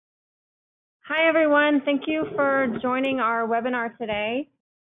Hi, everyone. Thank you for joining our webinar today.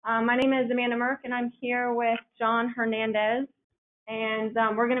 My name is Amanda Merck, and I'm here with John Hernandez. And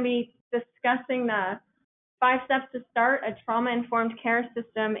we're going to be discussing the 5 steps to start a trauma-informed care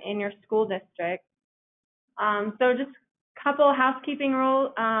system in your school district. So just a couple housekeeping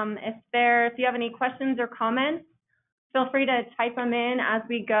rules. If you have any questions or comments, feel free to type them in as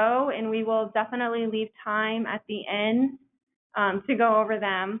we go, and we will definitely leave time at the end to go over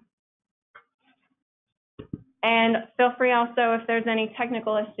them. And feel free also, if there's any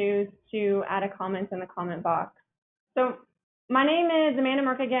technical issues, to add a comment in the comment box. So my name is Amanda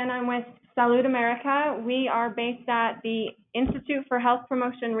Merck again. I'm with Salud America. We are based at the Institute for Health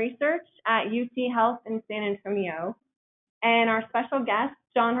Promotion Research at UT Health in San Antonio. And our special guest,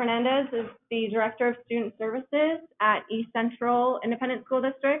 John Hernandez, is the Director of Student Services at East Central Independent School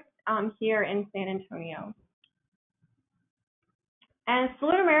District here in San Antonio. And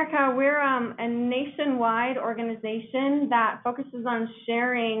Salud America, we're a nationwide organization that focuses on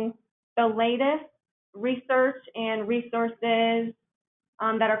sharing the latest research and resources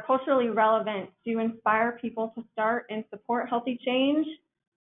that are culturally relevant to inspire people to start and support healthy change.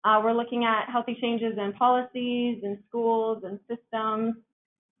 We're looking at healthy changes in policies, in schools, and systems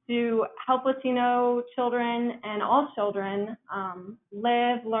to help Latino children and all children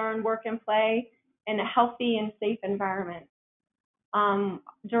live, learn, work, and play in a healthy and safe environment. Our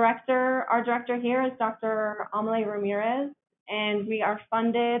director here is Dr. Amelie Ramirez, and we are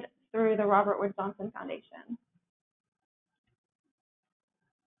funded through the Robert Wood Johnson Foundation.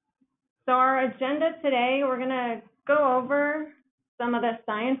 So our agenda today, we're going to go over some of the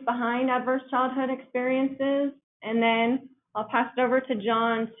science behind adverse childhood experiences, and then I'll pass it over to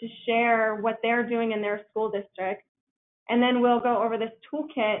John to share what they're doing in their school district. And then we'll go over this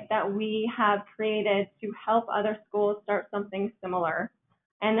toolkit that we have created to help other schools start something similar.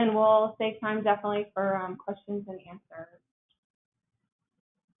 And then we'll save time definitely for questions and answers.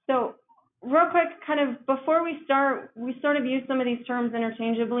 So real quick, kind of before we start, we sort of use some of these terms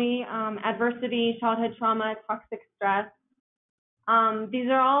interchangeably: adversity, childhood trauma, toxic stress. These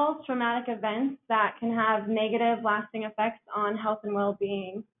are all traumatic events that can have negative, lasting effects on health and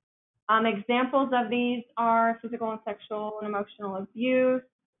well-being. Examples of these are physical and sexual and emotional abuse,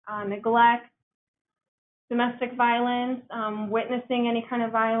 neglect, domestic violence, witnessing any kind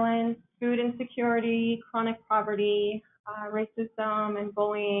of violence, food insecurity, chronic poverty, racism, and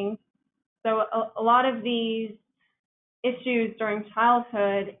bullying. So a lot of these issues during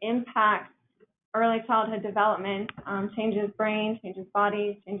childhood impact early childhood development, changes brain, changes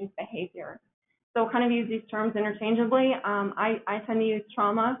bodies, changes behavior. So we'll kind of use these terms interchangeably. I tend to use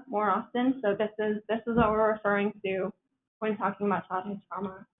trauma more often, so this is what we're referring to when talking about childhood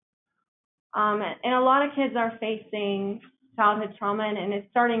trauma. And a lot of kids are facing childhood trauma, and it's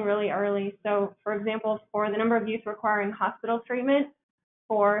starting really early. So, for example, for the number of youth requiring hospital treatment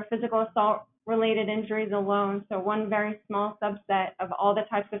for physical assault-related injuries alone, so one very small subset of all the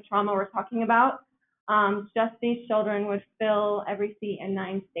types of trauma we're talking about, just these children would fill every seat in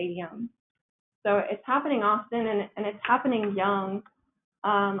 9 stadiums. So it's happening often, and it's happening young.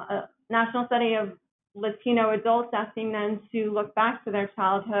 A national study of Latino adults asking them to look back to their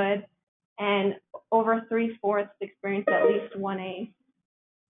childhood, and over 3/4 experienced at least one ACE.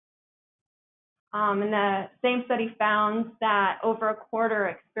 And the same study found that over a quarter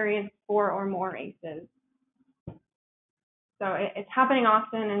experienced 4 or more ACEs. So it's happening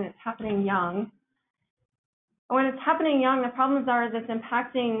often, and it's happening young. When it's happening young, the problems are that it's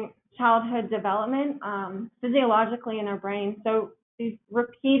impacting childhood development physiologically in our brain. So these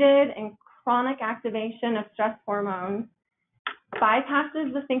repeated and chronic activation of stress hormones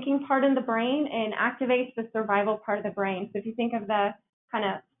bypasses the thinking part in the brain and activates the survival part of the brain. So if you think of the kind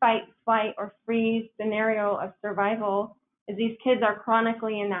of fight, flight, or freeze scenario of survival, is these kids are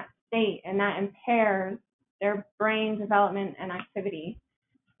chronically in that state, and that impairs their brain development and activity.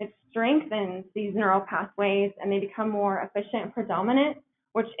 It strengthens these neural pathways, and they become more efficient and predominant,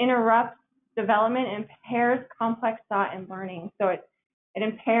 which interrupts development and impairs complex thought and learning. So it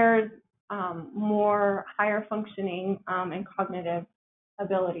impairs more higher functioning and cognitive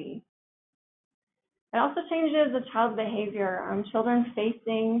ability. It also changes the child's behavior. Children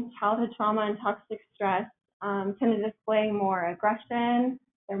facing childhood trauma and toxic stress tend to display more aggression.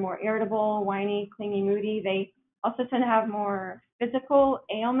 They're more irritable, whiny, clingy, moody. They also tend to have more physical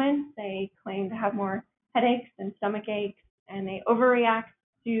ailments. They claim to have more headaches and stomach aches, and they overreact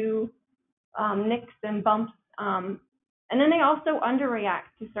to nicks and bumps. And then they also underreact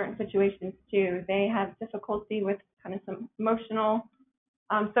to certain situations too. They have difficulty with kind of some emotional,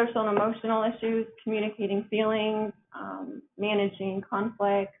 social and emotional issues, communicating feelings, managing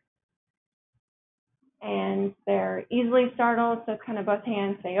conflict. and they're easily startled, so kind of both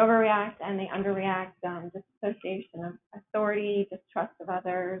hands, they overreact and they underreact, disassociation of authority, distrust of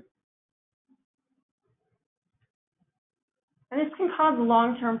others. And this can cause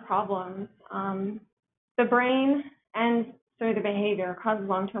long-term problems. The brain and through the behavior causes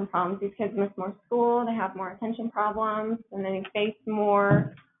long-term problems. These kids miss more school, they have more attention problems, and then they face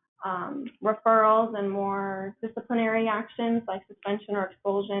more referrals and more disciplinary actions like suspension or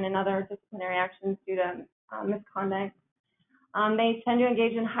expulsion and other disciplinary actions due to misconduct. They tend to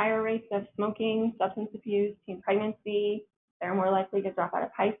engage in higher rates of smoking, substance abuse, teen pregnancy. They're more likely to drop out of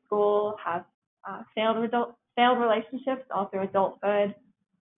high school, have failed relationships all through adulthood.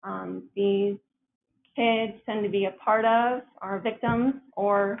 These kids tend to be a part of, are victims,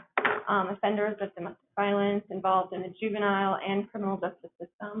 or offenders of domestic violence involved in the juvenile and criminal justice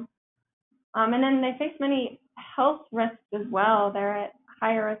system. And then they face many health risks as well. They're at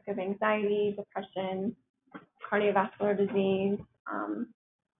higher risk of anxiety, depression, cardiovascular disease,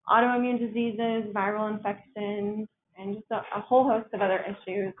 autoimmune diseases, viral infections, and just a whole host of other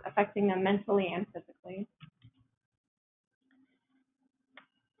issues affecting them mentally and physically.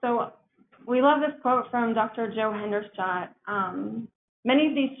 So we love this quote from Dr. Joe Hendershot. Many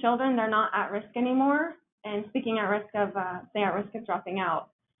of these children, they're not at risk anymore, and speaking at risk of, say, at risk of dropping out.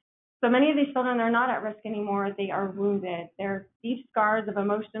 So many of these children, they're not at risk anymore. They are wounded. Their deep scars of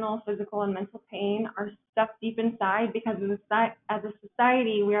emotional, physical, and mental pain are stuck deep inside because as a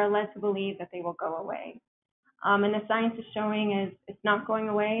society, we are led to believe that they will go away. And the science is showing is it's not going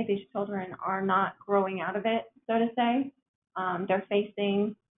away. These children are not growing out of it, so to say. They're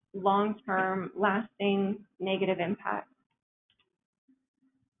facing long-term, lasting negative impacts.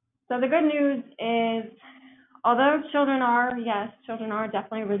 So the good news is, although children are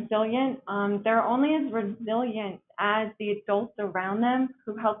definitely resilient, they're only as resilient as the adults around them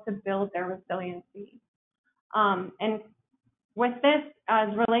who help to build their resiliency. And with this,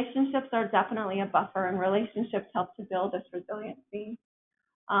 as relationships are definitely a buffer, and relationships help to build this resiliency.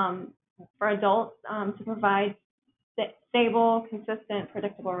 For adults, to provide stable, consistent,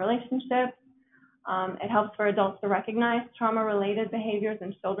 predictable relationships. It helps for adults to recognize trauma-related behaviors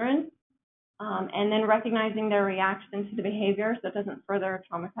in children, and then recognizing their reaction to the behavior so it doesn't further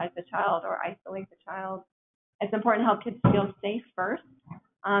traumatize the child or isolate the child. It's important to help kids feel safe first,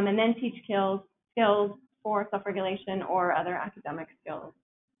 and then teach skills for self-regulation or other academic skills.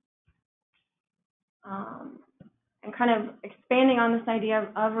 And kind of expanding on this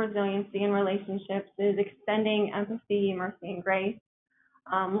idea of resiliency in relationships is extending empathy, mercy, and grace,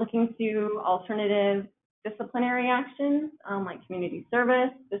 looking to alternative disciplinary actions like community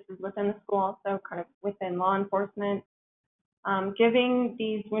service. This is within the school, also kind of within law enforcement. Giving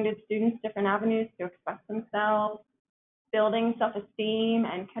these wounded students different avenues to express themselves, building self-esteem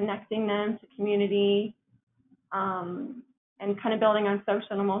and connecting them to community, and kind of building on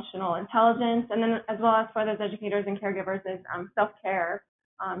social and emotional intelligence, and then as well as for those educators and caregivers is self-care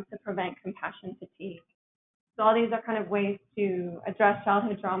to prevent compassion fatigue. So all these are kind of ways to address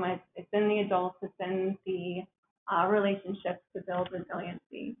childhood trauma. It's in the adults, it's in the relationships to build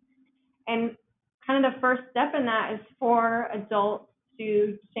resiliency. And kind of the first step in that is for adults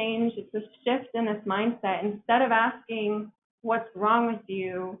to change, it's a shift in this mindset. Instead of asking what's wrong with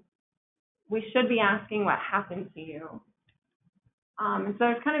you, we should be asking what happened to you. And so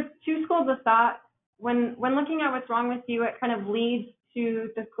there's kind of two schools of thought. When looking at what's wrong with you, it kind of leads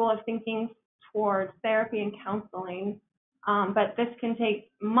to the school of thinking towards therapy and counseling. But this can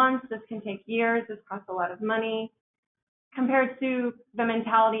take months, this can take years, this costs a lot of money compared to the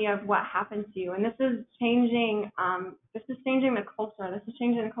mentality of what happened to you. And this is changing the culture. This is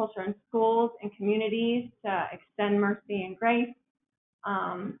changing the culture in schools and communities to extend mercy and grace,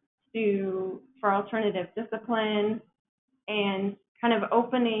 for alternative discipline, and kind of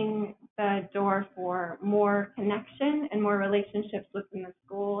opening the door for more connection and more relationships within the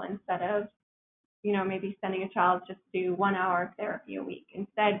school instead of, maybe sending a child just to 1 hour of therapy a week.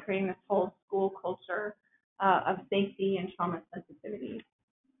 Instead, creating this whole school culture of safety and trauma sensitivity.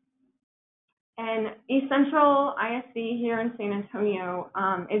 And East Central ISD here in San Antonio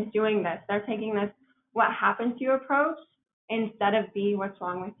is doing this. They're taking this what happened to you approach instead of the what's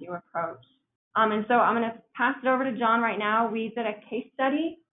wrong with you approach. And so I'm going to pass it over to John right now. We did a case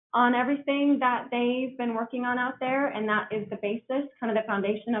study on everything that they've been working on out there, and that is the basis, kind of the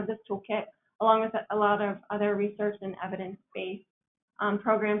foundation of this toolkit, along with a lot of other research and evidence-based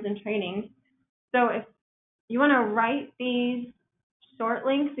programs and trainings. So if you want to write these short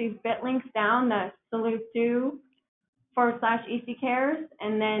links, these bit links down, the salute2/ECCares,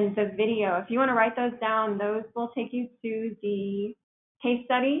 and then the video. If you want to write those down, those will take you to the case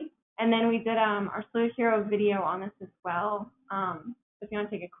study. And then we did our Sleuth Hero video on this as well. If you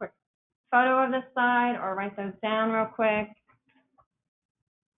want to take a quick photo of this slide or write those down real quick.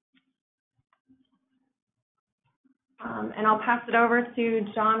 And I'll pass it over to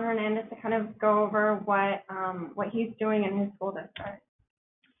John Hernandez to kind of go over what he's doing in his school district.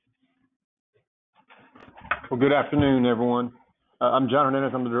 Well, good afternoon, everyone. I'm John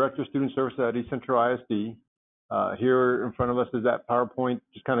Hernandez. I'm the Director of Student Services at East Central ISD. Here in front of us is that PowerPoint,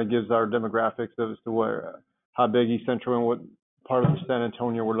 just kind of gives our demographics as to how big East Central and what part of San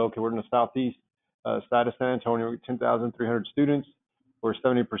Antonio we're located. We're in the southeast side of San Antonio. We have 10,300 students. We're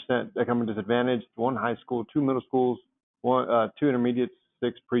 70% economic disadvantaged, 1 high school, 2 middle schools, 2 intermediates,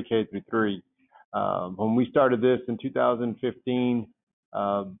 6 pre-K through 3. When we started this in 2015,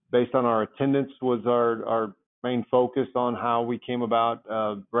 based on our attendance was our main focus on how we came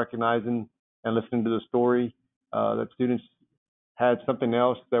about recognizing and listening to the story that students had something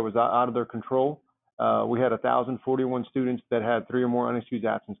else that was out of their control. We had 1,041 students that had 3 or more unexcused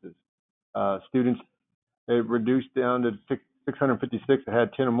absences. Students, it reduced down to 656 that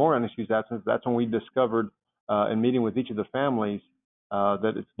had 10 or more unexcused absences. That's when we discovered in meeting with each of the families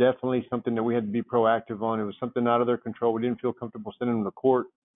that it's definitely something that we had to be proactive on. It was something out of their control. We didn't feel comfortable sending them to court.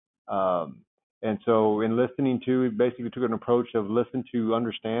 And so in listening to, we basically took an approach of listen to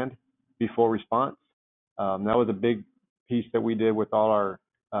understand before response. That was a big piece that we did with all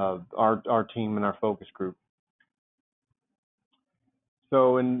our team and our focus group.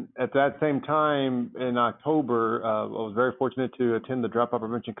 So at that same time in October, I was very fortunate to attend the Dropout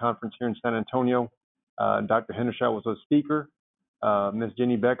Prevention Conference here in San Antonio. Dr. Hendershot was a speaker. Ms.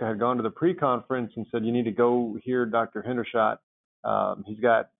 Jenny Becca had gone to the pre-conference and said, you need to go hear Dr. Hendershot. He's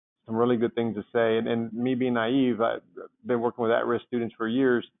got some really good things to say. And me being naive, I've been working with at-risk students for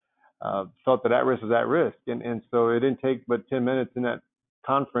years, felt that at-risk was at risk. And so it didn't take but 10 minutes in that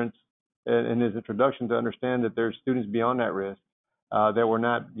conference in his introduction to understand that there's students beyond that risk that were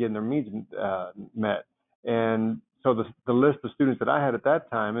not getting their needs met. And so the list of students that I had at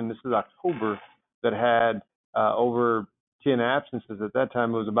that time, and this is October, that had over 10 absences at that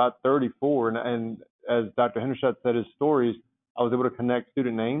time, it was about 34. And as Dr. Hendershot said his stories, I was able to connect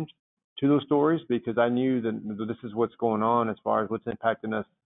student names to those stories because I knew that this is what's going on as far as what's impacting us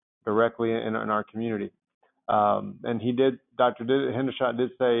directly in our community. And Dr. Hendershot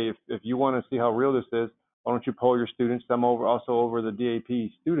did say, if you want to see how real this is, why don't you poll your students? I'm also over the DAP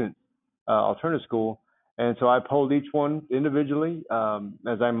student alternative school. And so I polled each one individually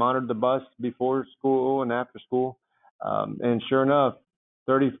as I monitored the bus before school and after school. And sure enough,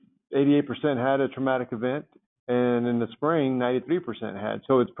 88% had a traumatic event. And in the spring, 93% had.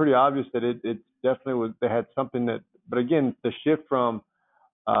 So it's pretty obvious that it definitely was, they had something that, but again, the shift from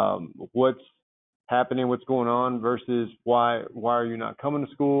what's happening, what's going on versus why are you not coming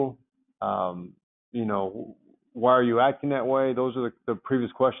to school? Why are you acting that way? Those are the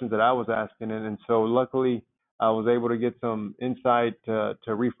previous questions that I was asking. And so luckily I was able to get some insight to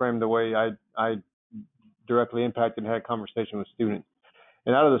reframe the way I directly impacted and had a conversation with students.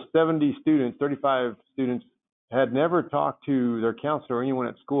 And out of the 70 students, 35 students had never talked to their counselor or anyone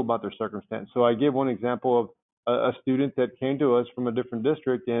at school about their circumstance. So I give one example of a student that came to us from a different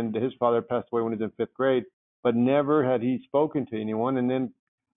district, and his father passed away when he was in 5th grade, but never had he spoken to anyone. And then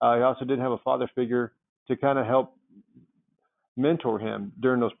he also didn't have a father figure to kind of help mentor him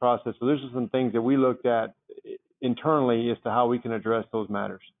during those processes. So there's just some things that we looked at internally as to how we can address those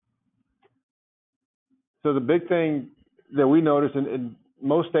matters. So the big thing that we noticed, and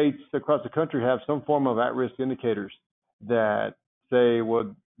most states across the country have some form of at-risk indicators that say,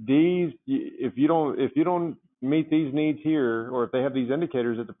 well, if you don't meet these needs here, or if they have these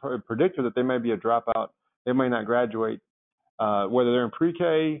indicators that the predictor that they may be a dropout, they may not graduate, whether they're in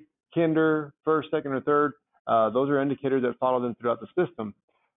pre-K, kinder, first, second, or third, those are indicators that follow them throughout the system.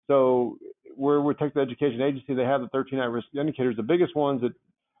 So where we take the education agency, they have the 13 at-risk indicators. The biggest ones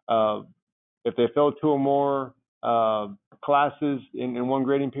that if they failed 2 or more classes in one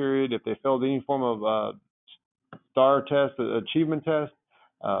grading period, if they failed any form of STAR test, achievement test,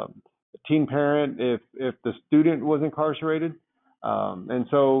 teen parent, if the student was incarcerated. And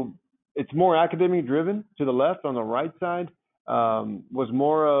so it's more academic driven to the left. On the right side was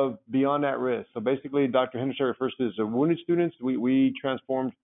more of beyond that risk. So basically, Dr. Hendershot refers to as the wounded students. We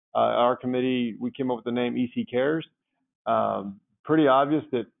transformed our committee. We came up with the name EC Cares. Pretty obvious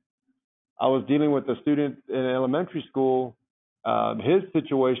that I was dealing with a student in elementary school. His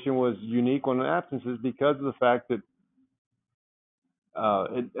situation was unique on the absences because of the fact that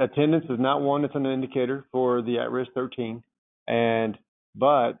attendance is not one that's an indicator for the at-risk 13,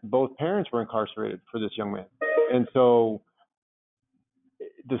 but both parents were incarcerated for this young man. And so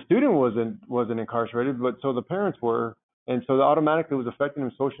the student wasn't incarcerated, but so the parents were, and so automatically it was affecting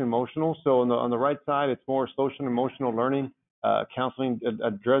them social and emotional. So on the right side, it's more social and emotional learning, counseling,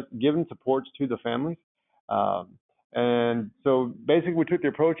 giving supports to the families. Um, and so basically, we took the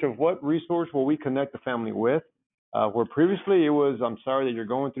approach of what resource will we connect the family with. Where previously it was, I'm sorry that you're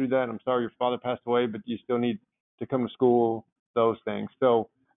going through that. I'm sorry your father passed away, but you still need to come to school. Those things. So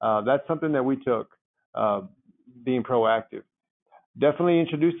that's something that we took, being proactive. Definitely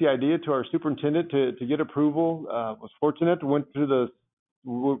introduced the idea to our superintendent to get approval. Was fortunate to went through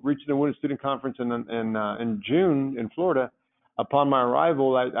reached the Wooded Student Conference in June in Florida. Upon my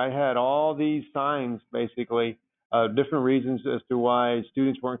arrival, I had all these signs, basically, different reasons as to why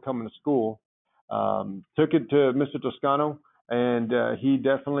students weren't coming to school. Took it to Mr. Toscano, and he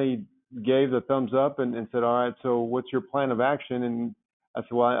definitely gave the thumbs up and said, "All right, so what's your plan of action?" And I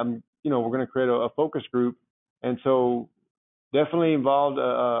said, "Well, we're going to create a focus group." And so definitely involved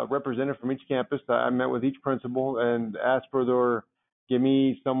a representative from each campus. I met with each principal and asked for give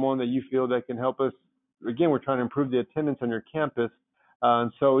me someone that you feel that can help us. Again, we're trying to improve the attendance on your campus.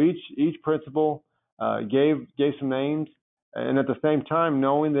 And so each principal gave some names, and at the same time,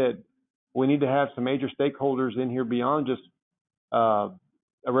 knowing that we need to have some major stakeholders in here beyond just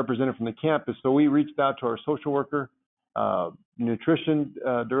a representative from the campus. So we reached out to our social worker, nutrition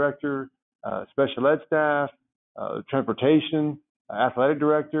director, special ed staff, transportation, athletic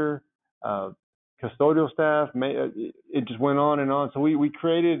director, custodial staff. It just went on and on. So we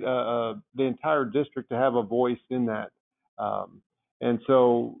created the entire district to have a voice in that. And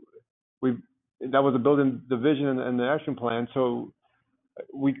so that was a building the vision and the action plan. So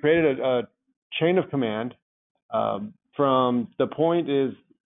we created a chain of command. From the point is,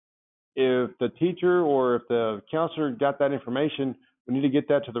 if the teacher or if the counselor got that information, we need to get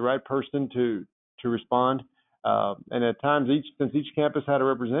that to the right person to respond. And at times, since each campus had a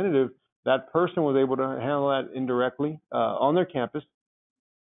representative, that person was able to handle that indirectly on their campus.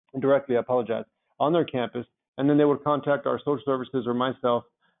 Indirectly, I apologize, on their campus, and then they would contact our social services or myself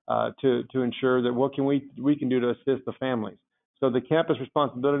to ensure that what can we can do to assist the families. So the campus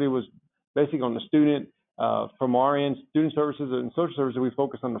responsibility was basically on the student. From our end, student services and social services, we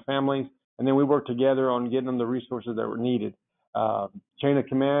focus on the families, and then we work together on getting them the resources that were needed. Chain of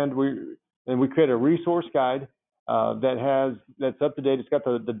command, we create a resource guide that's up to date. It's got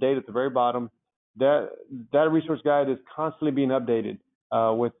the date at the very bottom. That resource guide is constantly being updated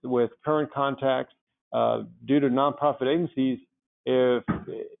with current contacts. Due to nonprofit agencies,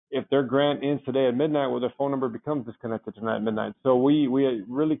 if their grant ends today at midnight, well, their phone number becomes disconnected tonight at midnight. So we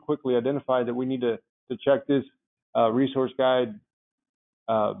really quickly identified that we need to check this resource guide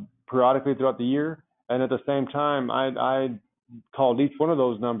periodically throughout the year. And at the same time, I called each one of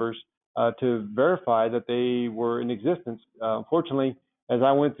those numbers to verify that they were in existence. Unfortunately, as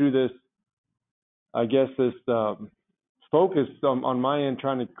I went through this, focus on my end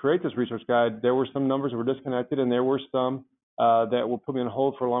trying to create this resource guide, there were some numbers that were disconnected, and there were some that will put me on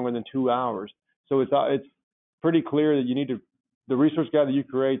hold for longer than 2 hours. So it's pretty clear that you need the resource guide that you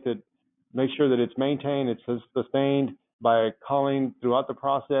create, that make sure that it's maintained, it's sustained by calling throughout the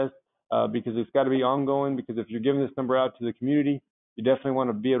process, because it's got to be ongoing, because if you're giving this number out to the community, you definitely want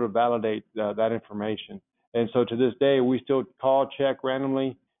to be able to validate that information. And so to this day, we still call, check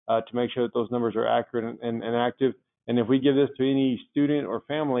randomly to make sure that those numbers are accurate and active. And if we give this to any student or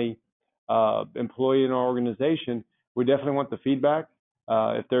family employee in our organization, we definitely want the feedback.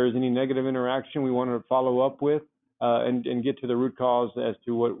 If there is any negative interaction, we want to follow up with and get to the root cause as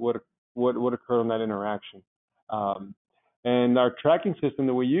to what occurred in that interaction. And our tracking system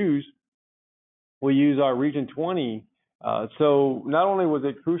that we use our Region 20. So not only was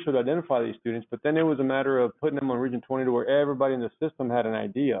it crucial to identify these students, but then it was a matter of putting them on Region 20 to where everybody in the system had an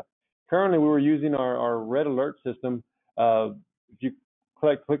idea. Currently, we were using our red alert system. If you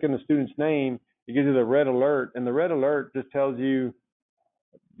click in the student's name, it gives you the red alert, and the red alert just tells you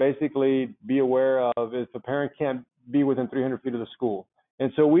basically be aware of if a parent can't be within 300 feet of the school.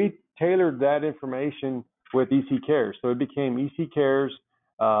 And so we tailored that information with EC Cares. So it became EC Cares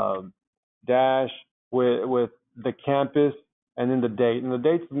dash with the campus and then the date. And the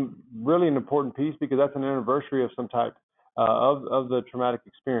date's really an important piece because that's an anniversary of some type of the traumatic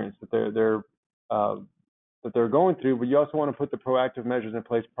experience that they're going through. But you also want to put the proactive measures in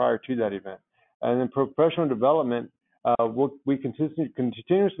place prior to that event. And then professional development, we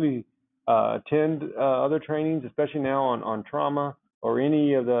continuously attend other trainings, especially now on trauma or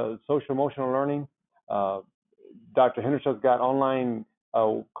any of the social emotional learning. Dr. Henderson's got online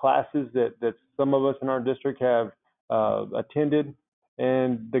classes that some of us in our district have attended.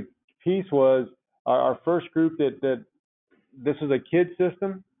 And the piece was our first group that this is a kid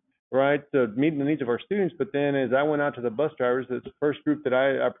system, right, to meet the needs of our students. But then as I went out to the bus drivers, it's the first group that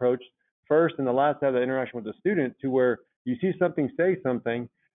I approached first and the last to have the interaction with the student, to where you see something, say something.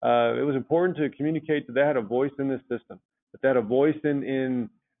 It was important to communicate that they had a voice in this system, that they had a voice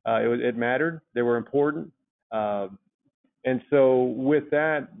it mattered, they were important. And so with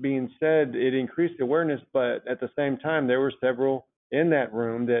that being said, it increased awareness, but at the same time, there were several in that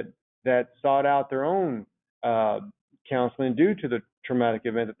room that sought out their own counseling due to the traumatic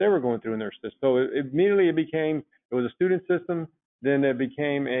event that they were going through in their system. So immediately it was a student system, then it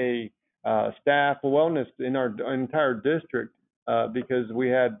became a staff wellness in our entire district because we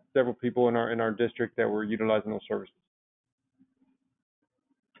had several people in our district that were utilizing those services.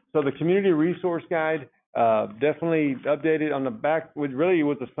 So the community resource guide, definitely updated on the back, which really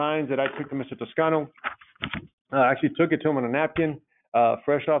was the signs that I took to Mr. Toscano. I actually took it to him on a napkin,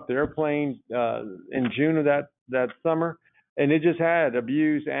 fresh off the airplane in June of that summer. And it just had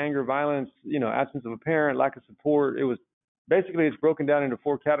abuse, anger, violence, absence of a parent, lack of support. It was basically, it's broken down into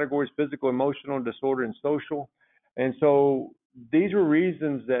 4 categories: physical, emotional, disorder, and social. And so these were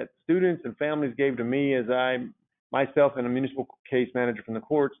reasons that students and families gave to me as myself and a municipal case manager from the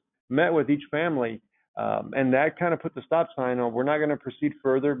courts met with each family. And that kind of put the stop sign on, we're not going to proceed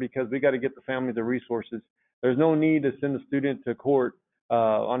further because we got to get the family the resources. There's no need to send the student to court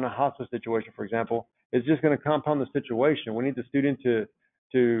on a hospice situation, for example. It's just going to compound the situation. We need the student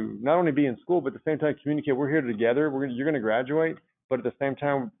to not only be in school, but at the same time communicate, we're here together, you're going to graduate, but at the same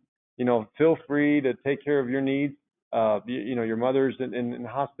time, feel free to take care of your needs, your mother's in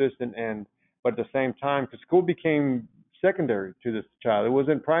hospice, but at the same time, because school became secondary to this child, it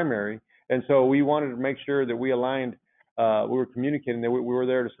wasn't primary. And so we wanted to make sure that we aligned, we were communicating that we were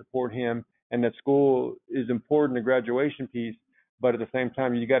there to support him, and that school is important, the graduation piece, but at the same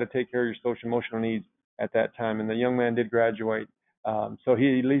time, you got to take care of your social emotional needs at that time. And the young man did graduate. So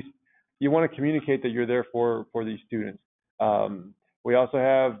he, at least, you want to communicate that you're there for these students. We also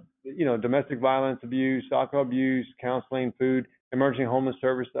have, domestic violence, abuse, alcohol abuse, counseling, food, emergency homeless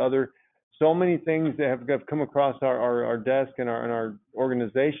service, so many things that have come across our desk and our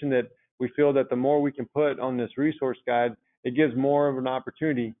organization that we feel that the more we can put on this resource guide, it gives more of an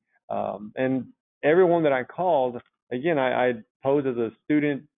opportunity. And everyone that I called, again, I posed as a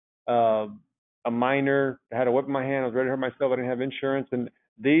student, a minor, I had a whip in my hand, I was ready to hurt myself, I didn't have insurance, and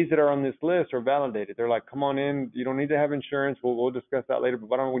these that are on this list are validated. They're like, come on in, you don't need to have insurance, we'll discuss that later, but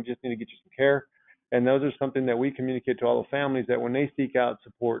why don't we just need to get you some care? And those are something that we communicate to all the families, that when they seek out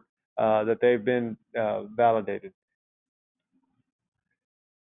support, that they've been validated.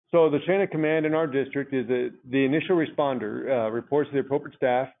 So the chain of command in our district is that the initial responder reports to the appropriate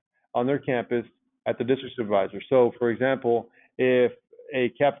staff on their campus at the district supervisor. So, for example, if a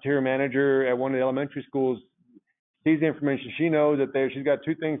cafeteria manager at one of the elementary schools sees the information, she knows that she's got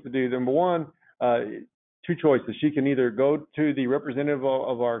 2 things to do. Number one, 2 choices. She can either go to the representative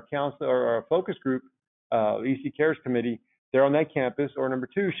of our council or our focus group, EC Cares Committee, they're on that campus, or number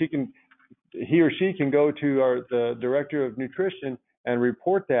 2, he or she can go to the director of nutrition and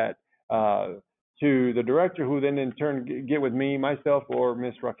report that to the director, who then in turn get with me, myself, or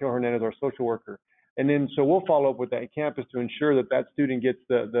Ms. Raquel Hernandez, our social worker. And then so we'll follow up with that campus to ensure that student gets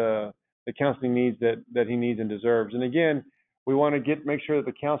the counseling needs that he needs and deserves. And again, we want to make sure that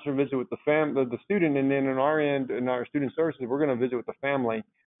the counselor visits with the student, and then on our end, in our student services, we're going to visit with the family.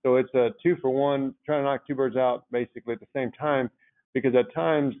 So it's a 2-for-1, trying to knock 2 birds out basically at the same time, because at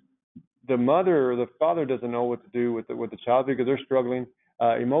times the mother or the father doesn't know what to do with the child because they're struggling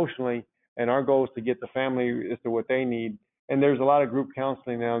emotionally, and our goal is to get the family as to what they need. And there's a lot of group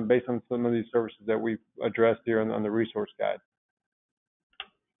counseling now based on some of these services that we've addressed here on the resource guide.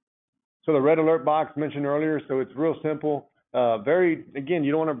 So the red alert box mentioned earlier, so it's real simple. Again,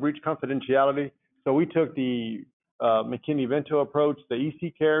 you don't want to breach confidentiality. So we took the McKinney-Vento approach, the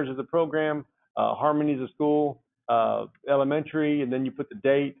EC Cares as a program, Harmony as a school, elementary, and then you put the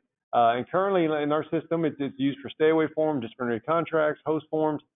date. And currently in our system, it's used for stay away forms, disciplinary contracts, host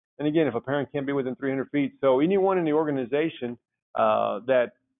forms, and again, if a parent can't be within 300 feet. So anyone in the organization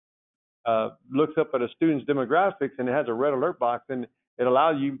that looks up at a student's demographics and it has a red alert box, then it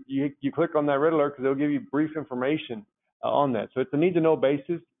allows you click on that red alert because it'll give you brief information on that. So it's a need to know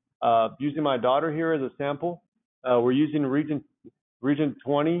basis. Using my daughter here as a sample, we're using Region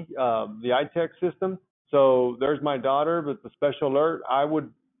 20, the ITEC system. So there's my daughter, but the special alert,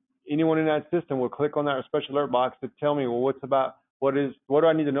 anyone in that system will click on that special alert box to tell me, well, what do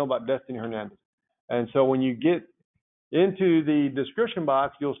I need to know about Destiny Hernandez? And so when you get into the description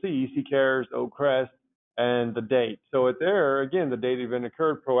box, you'll see EC Cares, Oak Crest, and the date. So there, again, the date event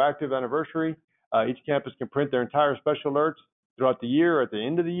occurred, proactive anniversary. Each campus can print their entire special alerts throughout the year, at the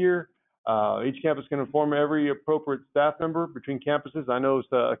end of the year. Each campus can inform every appropriate staff member between campuses. I know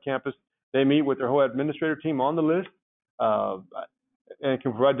a campus, they meet with their whole administrative team on the list, and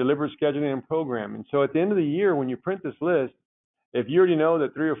can provide deliberate scheduling and programming. So at the end of the year, when you print this list, if you already know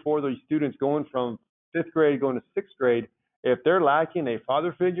that 3 or 4 of these students going from 5th grade going to 6th grade, if they're lacking a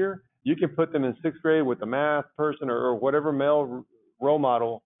father figure, you can put them in 6th grade with a math person or whatever male role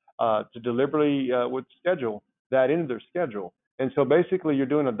model to deliberately would schedule that into their schedule. And so basically you're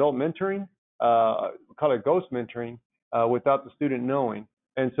doing adult mentoring, we call it ghost mentoring, without the student knowing.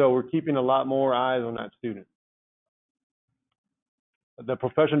 And so we're keeping a lot more eyes on that student. The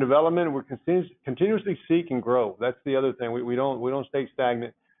professional development, we're continuously seek and grow. That's the other thing. We don't stay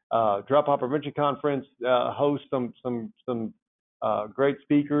stagnant. Dropout Prevention Conference hosts some great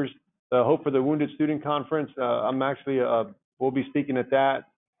speakers. The Hope for the Wounded Student Conference, I'm actually we'll be speaking at that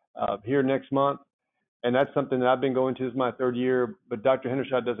here next month, and that's something that I've been going to. This is my 3rd year, but Dr.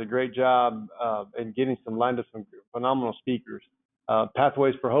 Hendershot does a great job in getting lined up some phenomenal speakers.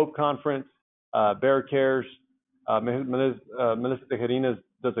 Pathways for Hope Conference, Bear Cares. Melissa Tejerina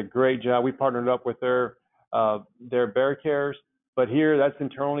does a great job. We partnered up with their Bear Cares, but here, that's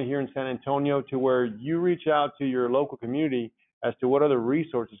internally here in San Antonio, to where you reach out to your local community as to what other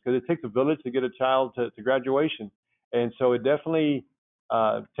resources, because it takes a village to get a child to graduation. And so it definitely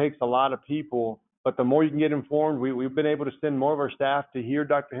takes a lot of people, but the more you can get informed, we've been able to send more of our staff to hear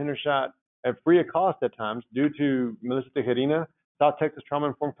Dr. Hendershot at free of cost at times due to Melissa Tejerina. South Texas Trauma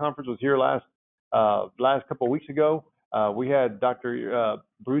Informed Conference was here last couple of weeks ago. We had Dr.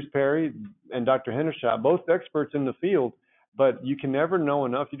 Bruce Perry and Dr. Hendershot, both experts in the field, but you can never know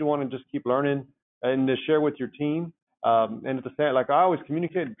enough. You don't want to just keep learning and to share with your team. And at the same, like I always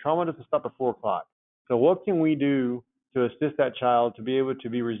communicate, trauma doesn't stop at 4 o'clock. So what can we do to assist that child to be able to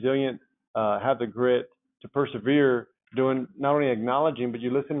be resilient, have the grit to persevere, doing not only acknowledging, but you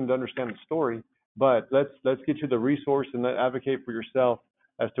listening to understand the story. But let's get you the resource and advocate for yourself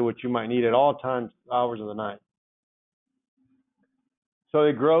as to what you might need at all times, hours of the night. So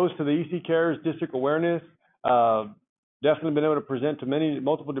it grows to the EC Cares District Awareness. Definitely been able to present to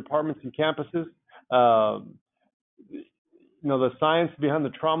multiple departments and campuses. You know, the science behind the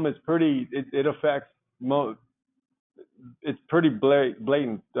trauma is it affects it's pretty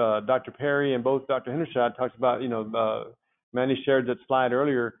blatant. Dr. Perry and both Dr. Hendershot talks about, Manny shared that slide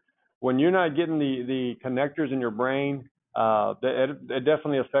earlier. When you're not getting the connectors in your brain, it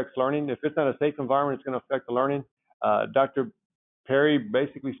definitely affects learning. If it's not a safe environment, it's going to affect the learning. Dr. Perry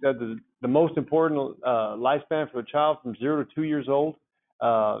basically said that the most important lifespan for a child from 0 to 2 years old,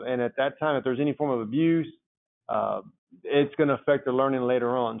 and at that time, if there's any form of abuse, it's going to affect the learning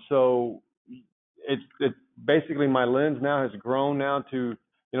later on. So it's basically my lens now has grown now to,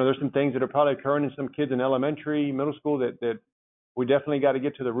 there's some things that are probably occurring in some kids in elementary, middle school that we definitely got to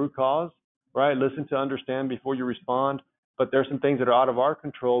get to the root cause, right? Listen to understand before you respond. But there's some things that are out of our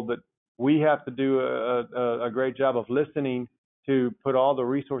control that we have to do a great job of listening to put all the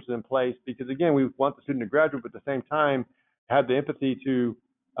resources in place, because again, we want the student to graduate, but at the same time, have the empathy to,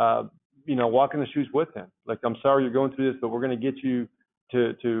 walk in the shoes with them. Like, I'm sorry you're going through this, but we're going to get you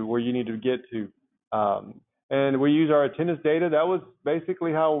to where you need to get to. And we use our attendance data. That was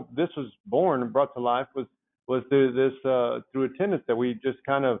basically how this was born and brought to life, was through attendance, that we just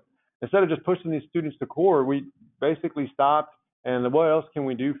kind of, instead of just pushing these students to core, we basically stopped and what else can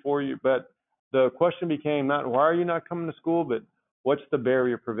we do for you? But the question became not why are you not coming to school, but what's the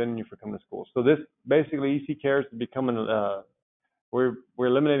barrier preventing you from coming to school? So this basically EC Cares is becoming, we're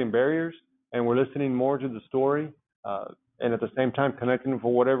eliminating barriers, and we're listening more to the story, and at the same time connecting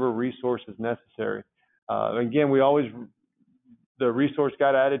for whatever resource is necessary. Again, the resource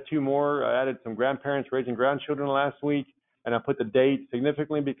got added 2 more. I added some grandparents raising grandchildren last week, and I put the date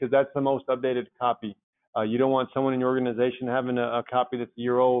significantly because that's the most updated copy. You don't want someone in your organization having a copy that's a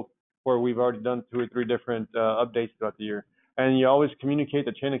year old where we've already done 2 or 3 different updates throughout the year. And you always communicate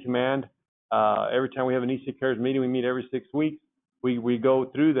the chain of command. Every time we have an EC Cares meeting, we meet every 6 weeks. We go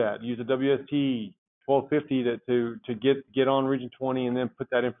through that, use the WST 1250 to get on Region 20 and then put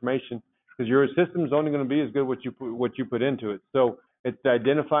that information, because your system is only going to be as good what you put into it. So it's the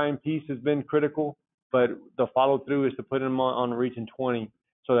identifying piece has been critical, but the follow through is to put them on Region 20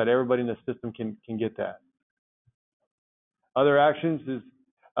 so that everybody in the system can get that. Other actions is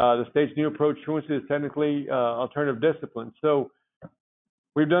the state's new approach truancy is technically alternative discipline. So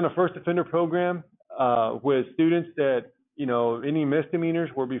we've done a first offender program with students that, any misdemeanors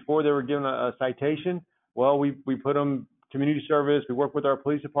where before they were given a citation, well, we put them community service. We work with our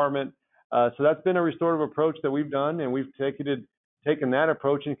police department. So that's been a restorative approach that we've done, and we've taken that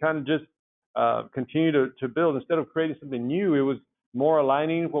approach and kind of just continue to build. Instead of creating something new, it was more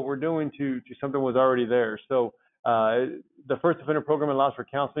aligning what we're doing to something that was already there. So the first offender program allows for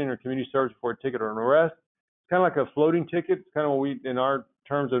counseling or community service before a ticket or an arrest. It's kind of like a floating ticket. It's kind of what we, in our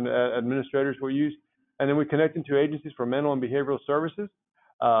terms of administrators, will use. And then we connect into agencies for mental and behavioral services.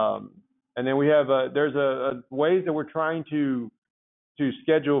 And then we have there's a ways that we're trying to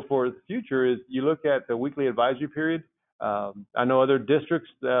schedule for the future is you look at the weekly advisory period. I know other districts,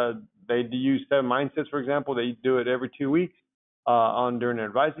 they use 7 Mindsets, for example. They do it every 2 weeks during an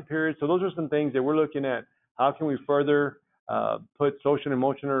advisory period. So those are some things that we're looking at. How can we further put social and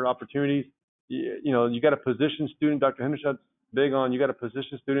emotional opportunities? You got to position students. Dr. Hendershot's big on you got to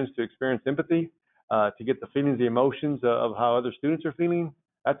position students to experience empathy, to get the feelings, the emotions of how other students are feeling.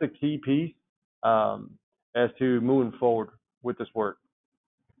 That's a key piece as to moving forward with this work.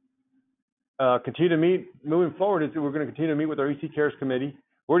 Continue to meet moving forward. We're going to continue to meet with our EC Cares Committee.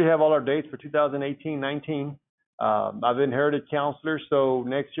 We already have all our dates for 2018-19. I've inherited counselors, so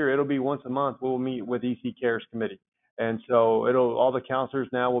next year it'll be once a month we'll meet with EC Cares Committee. And so all the counselors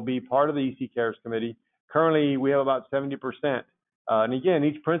now will be part of the EC Cares Committee. Currently, we have about 70%. And again,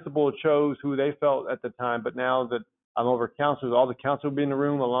 each principal chose who they felt at the time, but now that I'm over counselors, all the counselors will be in the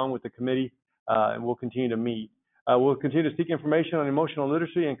room along with the committee, and we'll continue to meet. We'll continue to seek information on emotional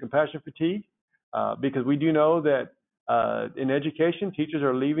literacy and compassion fatigue, because we do know that in education, teachers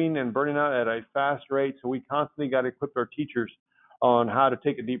are leaving and burning out at a fast rate. So we constantly got to equip our teachers on how to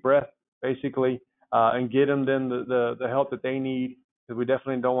take a deep breath, basically, and get them then the help that they need, because we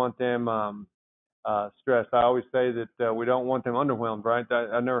definitely don't want them stressed. I always say that we don't want them underwhelmed, right?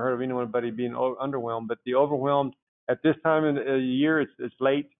 I've never heard of anybody being underwhelmed, but the overwhelmed at this time in the year, it's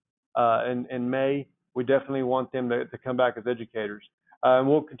late in May. We definitely want them to come back as educators. And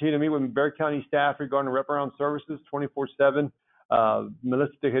we'll continue to meet with Bexar County staff regarding wraparound services 24/7.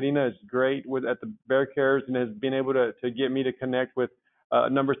 Melissa Tejerina is great at the Bear Cares and has been able to get me to connect with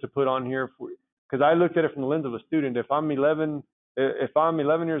numbers to put on here. Because I look at it from the lens of a student. If I'm 11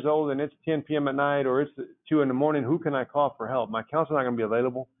 years old and it's 10 p.m. at night or it's 2 in the morning, who can I call for help? My counselor's not going to be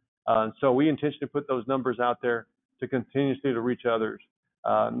available. And so we intentionally put those numbers out there to continuously to reach others.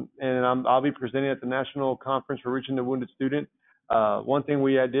 And I'll be presenting at the National Conference for Reaching the Wounded Student. One thing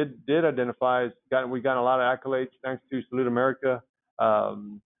we did identify is we got a lot of accolades thanks to Salute America, our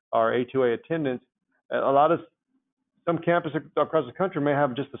A2A attendance. Some campuses across the country may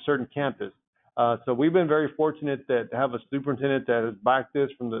have just a certain campus. So we've been very fortunate to have a superintendent that has backed this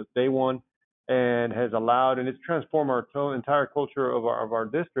from the day one and has allowed, and it's transformed our entire culture of our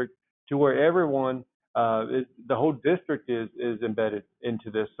district to where everyone, the whole district is embedded into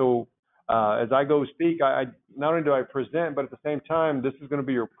this. So as I go speak, I not only do I present, but at the same time, this is going to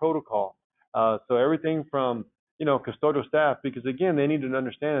be your protocol. So everything from custodial staff, because again, they need to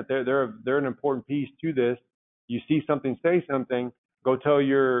understand that they're an important piece to this. You see something, say something. Go tell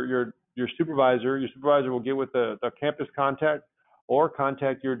your supervisor. Your supervisor will get with the campus contact or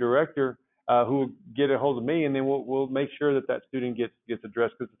contact your director, who will get a hold of me, and then we'll make sure that student gets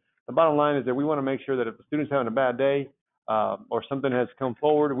addressed. Because the bottom line is that we want to make sure that if the student's having a bad day or something has come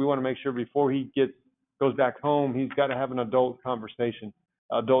forward, we want to make sure before he goes back home, he's got to have an adult conversation,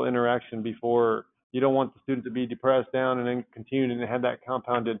 adult interaction before. You don't want the student to be depressed down and then continue to have that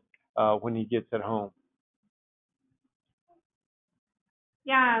compounded when he gets at home.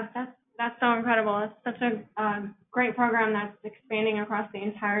 Yeah, that's so incredible. It's such a great program that's expanding across the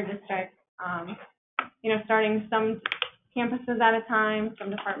entire district. Starting some campuses at a time, some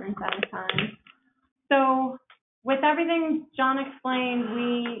departments at a time. So with everything John explained,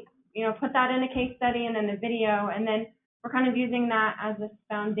 we put that in a case study and then the video, and then we're kind of using that as a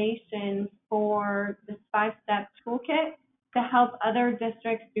foundation for this 5-step toolkit to help other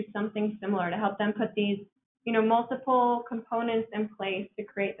districts do something similar, to help them put these multiple components in place to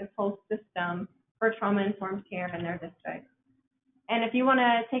create this whole system for trauma-informed care in their district. And if you want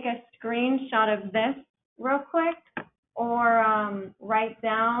to take a screenshot of this real quick, or write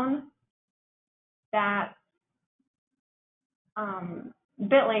down that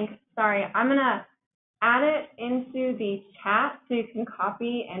bit link, sorry, I'm going to add it into the chat so you can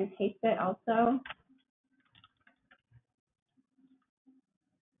copy and paste it also.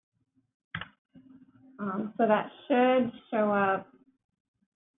 So that should show up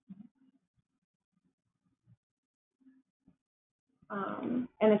in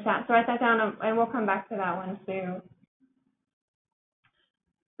the chat. So write that down, and we'll come back to that one too.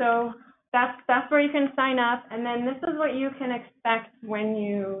 So that's where you can sign up, and then this is what you can expect when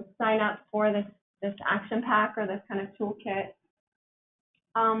you sign up for this action pack or this kind of toolkit.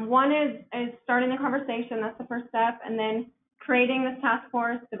 One is starting the conversation. That's the first step, and then creating this task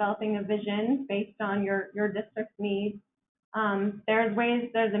force, developing a vision based on your district's needs.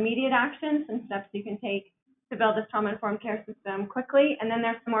 There's immediate actions and steps you can take to build this trauma-informed care system quickly, and then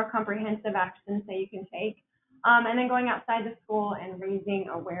there's some more comprehensive actions that you can take. And then going outside the school and raising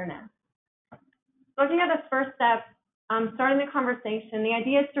awareness. Looking at this first step, starting the conversation, the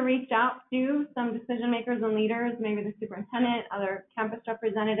idea is to reach out to some decision makers and leaders, maybe the superintendent, other campus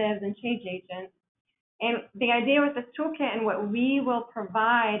representatives, and change agents. And the idea with this toolkit and what we will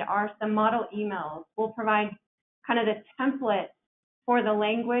provide are some model emails. We'll provide kind of the template for the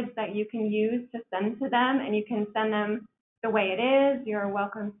language that you can use to send to them, and you can send them the way it is. You're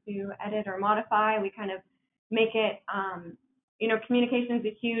welcome to edit or modify. We kind of make it, communication is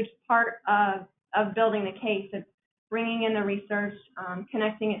a huge part of building the case. It's bringing in the research,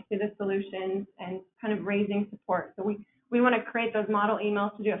 connecting it to the solutions, and kind of raising support. So we want to create those model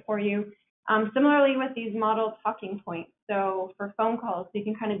emails to do it for you. Similarly with these model talking points. So for phone calls, you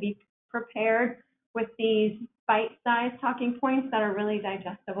can kind of be prepared with these bite-sized talking points that are really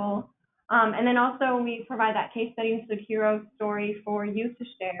digestible. And then also we provide that case study and hero story for you to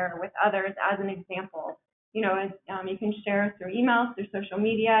share with others as an example. You can share through emails, through social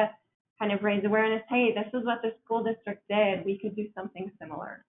media, kind of raise awareness. Hey, this is what the school district did. We could do something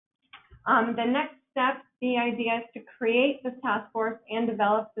similar. The next step, the idea is to create this task force and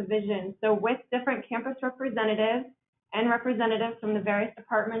develop the vision. So with different campus representatives and representatives from the various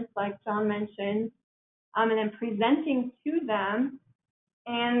departments, like John mentioned, and then presenting to them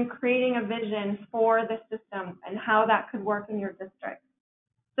and creating a vision for the system and how that could work in your district.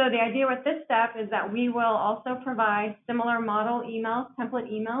 So the idea with this step is that we will also provide similar model emails,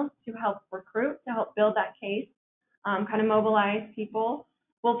 template emails to help recruit, to help build that case, kind of mobilize people.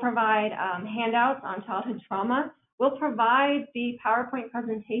 We'll provide handouts on childhood trauma. We'll provide the PowerPoint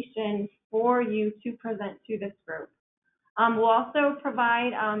presentation for you to present to this group. We'll also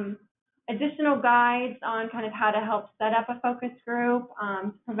provide additional guides on kind of how to help set up a focus group,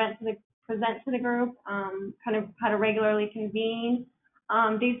 to present to the group, kind of how to regularly convene.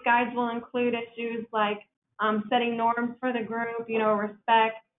 These guides will include issues like setting norms for the group,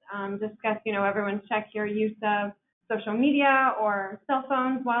 respect, discuss, everyone check your use of social media or cell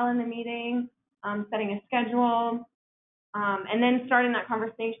phones while in the meeting, setting a schedule, and then starting that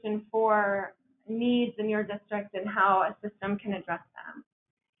conversation for needs in your district and how a system can address them.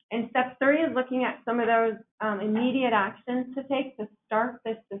 And step 3 is looking at some of those immediate actions to take to start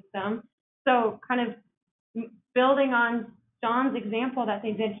this system. So kind of building on John's example that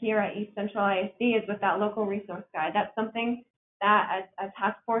they did here at East Central ISD is with that local resource guide. That's something that a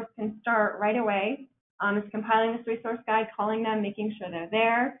task force can start right away. It's compiling this resource guide, calling them, making sure they're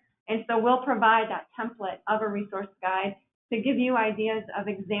there. And so we'll provide that template of a resource guide to give you ideas of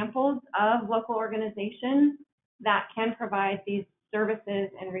examples of local organizations that can provide these services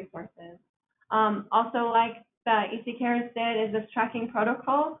and resources. Also, like the EC Cares did, is this tracking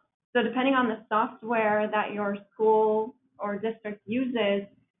protocol. So depending on the software that your school or district uses,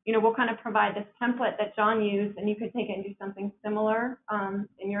 we'll kind of provide this template that John used, and you could take it and do something similar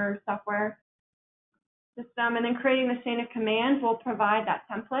in your software system. And then creating the chain of command will provide that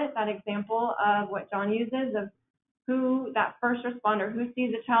template, that example of what John uses, of who that first responder, who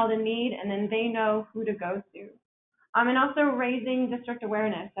sees a child in need, and then they know who to go to. And also raising district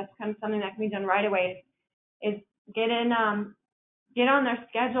awareness. That's kind of something that can be done right away, is get on their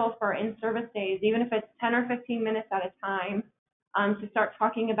schedule for in-service days, even if it's 10 or 15 minutes at a time, to start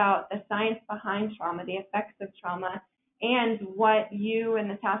talking about the science behind trauma, the effects of trauma, and what you and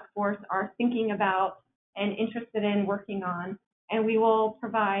the task force are thinking about and interested in working on. And we will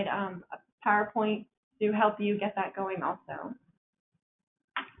provide a PowerPoint to help you get that going also.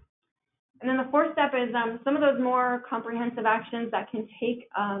 And then the fourth step is some of those more comprehensive actions that can take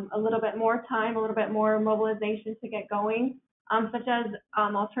a little bit more time, a little bit more mobilization to get going, such as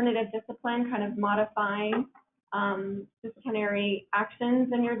alternative discipline, kind of modifying disciplinary actions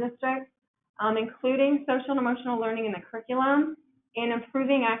in your district, including social and emotional learning in the curriculum, and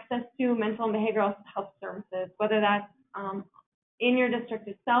improving access to mental and behavioral health services, whether that's in your district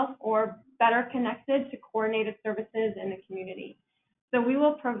itself or better connected to coordinated services in the community. So we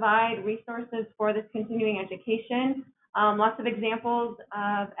will provide resources for this continuing education, lots of examples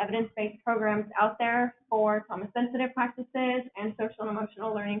of evidence-based programs out there for trauma-sensitive practices and social and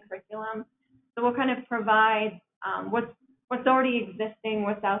emotional learning curriculum. So we'll kind of provide what's already existing,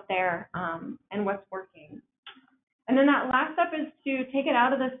 what's out there, and what's working. And then that last step is to take it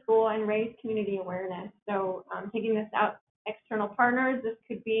out of the school and raise community awareness. So taking this out external partners, this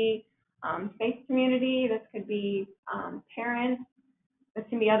could be faith community, this could be parents, this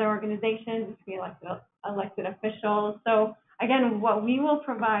can be other organizations, this can be elected officials. So Again, what we will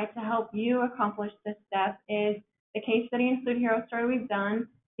provide to help you accomplish this step is the case study and Food Hero story we've done,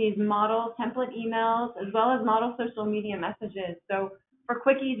 these model template emails, as well as model social media messages. So for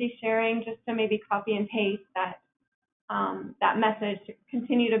quick, easy sharing, just to maybe copy and paste that message to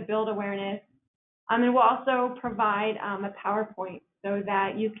continue to build awareness. And we'll also provide a PowerPoint so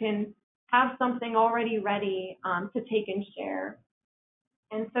that you can have something already ready to take and share.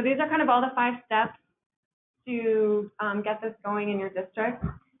 And so these are kind of all the 5 steps to get this going in your district.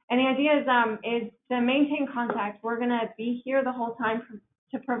 And the idea is to maintain contact. We're going to be here the whole time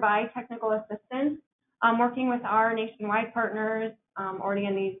to provide technical assistance, working with our nationwide partners,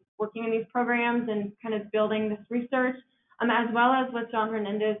 already working in these programs and kind of building this research, as well as with John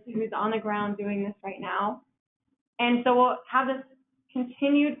Hernandez, who's on the ground doing this right now. And so we'll have this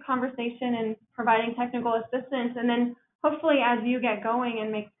continued conversation and providing technical assistance, and then hopefully as you get going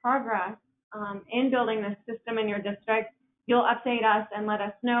and make progress in building this system in your district, you'll update us and let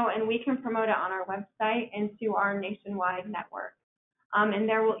us know, and we can promote it on our website and to our nationwide network. And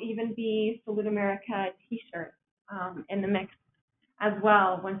there will even be Salute America t-shirts in the mix as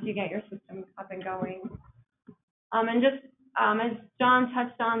well once you get your system up and going. And just as John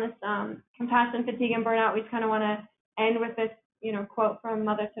touched on this compassion, fatigue, and burnout, we kind of want to end with this, quote from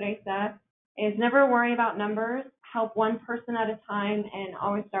Mother Teresa, is never worry about numbers, help one person at a time, and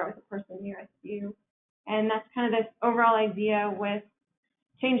always start with the person nearest you. And that's kind of this overall idea with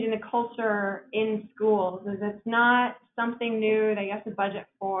changing the culture in schools, is it's not something new that you have to budget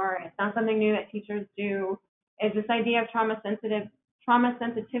for. It's not something new that teachers do. It's this idea of trauma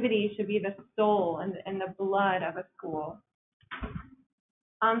sensitivity should be the soul and the blood of a school.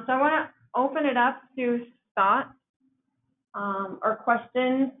 So I want to open it up to thoughts or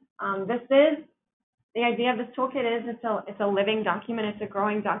questions. The idea of this toolkit is it's a living document, it's a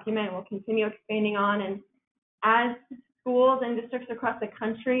growing document, and we'll continue expanding on. And as schools and districts across the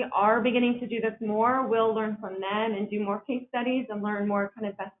country are beginning to do this more, we'll learn from them and do more case studies and learn more kind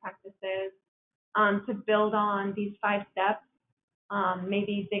of best practices to build on these 5 steps,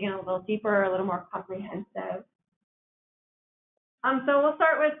 maybe dig in a little deeper, a little more comprehensive. So we'll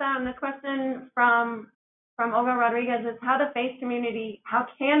start with the question from Olga Rodriguez is how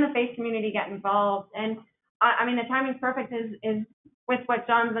can the faith community get involved? And I mean, the timing's perfect is with what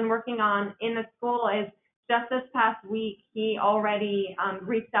John's been working on in the school is just this past week, he already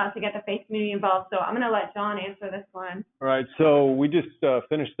reached out to get the faith community involved. So I'm going to let John answer this one. All right. So we just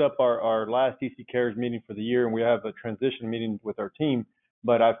finished up our last EC Cares meeting for the year, and we have a transition meeting with our team.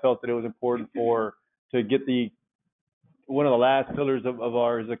 But I felt that it was important to get one of the last pillars of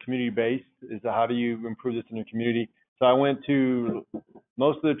ours, a community base, is how do you improve this in your community. So I went to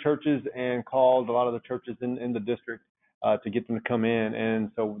most of the churches and called a lot of the churches in the district to get them to come in.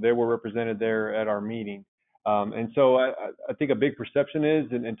 And so they were represented there at our meeting. And so I think a big perception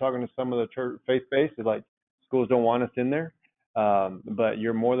is, and talking to some of the church faith-based, is like schools don't want us in there, but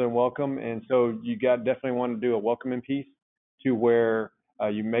you're more than welcome. And so you definitely want to do a welcoming piece to where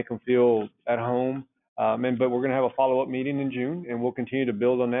you make them feel at home. But we're going to have a follow-up meeting in June, and we'll continue to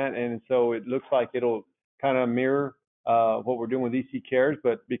build on that. And so it looks like it'll kind of mirror what we're doing with EC Cares,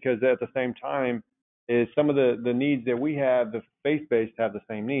 but because at the same time is some of the needs that we have, the faith-based have the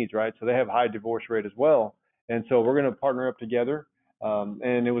same needs, right? So they have high divorce rate as well. And so we're going to partner up together.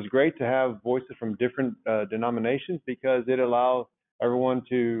 And it was great to have voices from different denominations because it allows everyone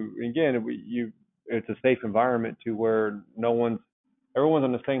to, again, it's a safe environment to where everyone's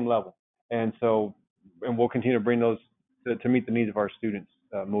on the same level. And so, and we'll continue to bring those to meet the needs of our students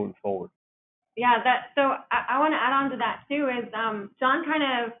moving forward. Yeah, so I want to add on to that too is John kind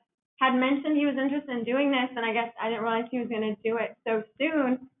of had mentioned he was interested in doing this, and I guess I didn't realize he was going to do it so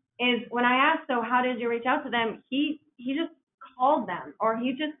soon, is when I asked, so how did you reach out to them, he just called them, or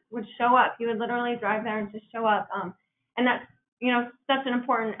he just would show up. He would literally drive there and just show up. And that's, such an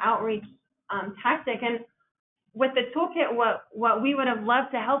important outreach tactic. And with the toolkit, what we would have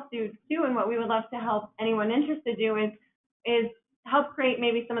loved to help do too, and what we would love to help anyone interested do is help create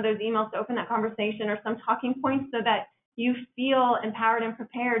maybe some of those emails to open that conversation or some talking points so that you feel empowered and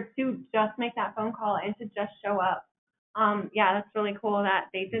prepared to just make that phone call and to just show up. Yeah, that's really cool that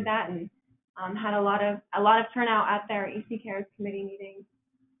they did that and had a lot of turnout at their EC Cares committee meetings.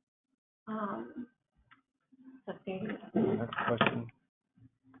 Let's see. Next question.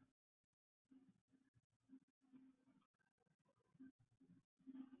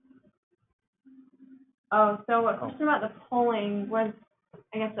 Oh, so a question about the polling was,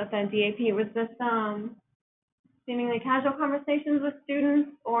 I guess at the DAP, was this seemingly casual conversations with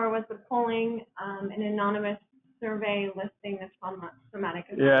students, or was the polling an anonymous survey listing the traumatic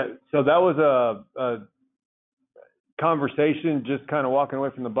event? Yeah, so that was a conversation, just kind of walking away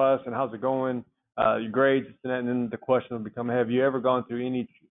from the bus and how's it going, your grades, and then the question would become, have you ever gone through any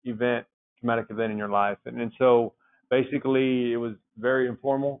traumatic event in your life? And so basically it was very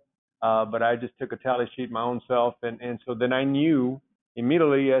informal, but I just took a tally sheet my own self, and so then I knew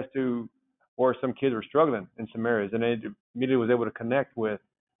immediately as to where some kids were struggling in some areas, and I immediately was able to connect with,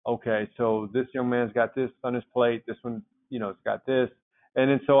 okay, so this young man's got this on his plate, this one, it's got this. And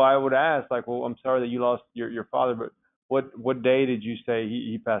then so I would ask, like, well, I'm sorry that you lost your father, but what day did you say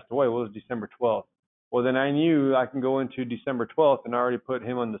he passed away? Well, it was December 12th. Well, then I knew I can go into December 12th and I already put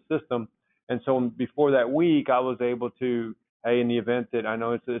him on the system. And so before that week, I was able to, hey, in the event that I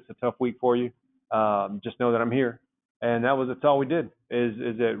know it's a tough week for you, just know that I'm here. And that's all we did is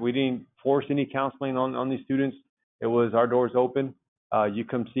that we didn't force any counseling on these students. It was our doors open. You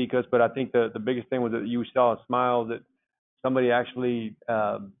come seek us. But I think the biggest thing was that you saw a smile, that somebody actually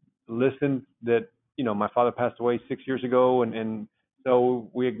listened, that, my father passed away 6 years ago, and so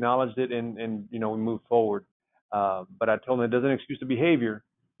we acknowledged it, and we moved forward. But I told them it doesn't excuse the behavior.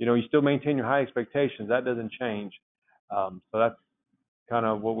 You still maintain your high expectations. That doesn't change. So that's kind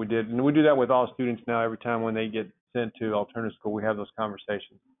of what we did. And we do that with all students now. Every time when they get sent to alternative school, we have those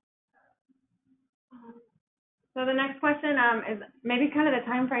conversations. So the next question is maybe kind of the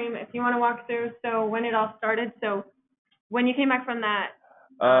time frame, if you want to walk through, so when it all started. So when you came back from that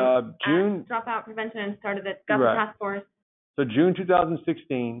June dropout prevention and started the right. task force. So June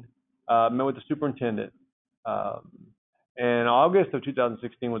 2016, met with the superintendent. And August of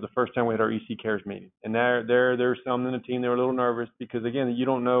 2016 was the first time we had our EC Cares meeting. And there's some in the team, they were a little nervous because, again, you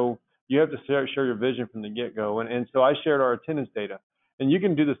don't know, you have to share your vision from the get-go. And so I shared our attendance data. And you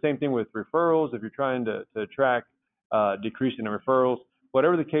can do the same thing with referrals if you're trying to track decrease in the referrals,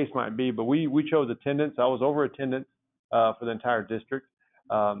 whatever the case might be. But we chose attendance. I was over attendance for the entire district.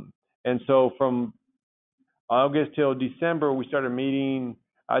 And so from August till December, we started meeting.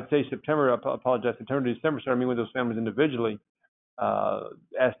 I'd say September, I apologize, September to December, started meeting with those families individually. I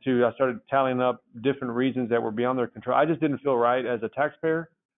started tallying up different reasons that were beyond their control. I just didn't feel right as a taxpayer.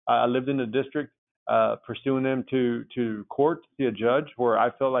 I lived in the district, pursuing them to court to see a judge, where I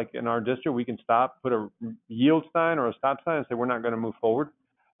felt like in our district we can stop, put a yield sign or a stop sign and say, we're not going to move forward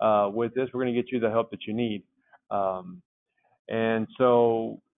with this. We're going to get you the help that you need. And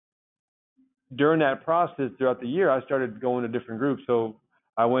so during that process, throughout the year, I started going to different groups. So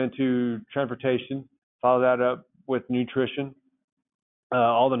I went to transportation, followed that up with nutrition,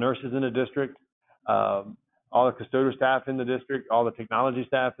 all the nurses in the district, all the custodial staff in the district, all the technology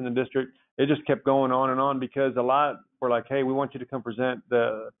staff in the district. It just kept going on and on, because a lot were like, hey, we want you to come present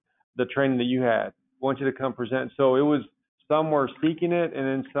the training that you had. We want you to come present. So it was, some were seeking it, and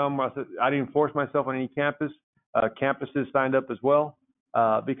then some, I didn't force myself on any campus. Campuses signed up as well,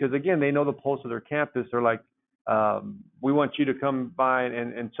 because, again, they know the pulse of their campus. They're like, we want you to come by.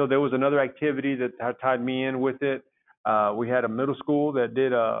 And so there was another activity that tied me in with it. We had a middle school that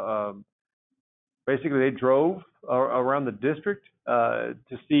did basically they drove around the district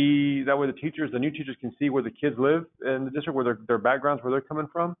to see, that way the new teachers can see where the kids live in the district, where their backgrounds, where they're coming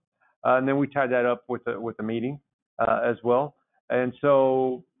from. And then we tied that up with the meeting as well. And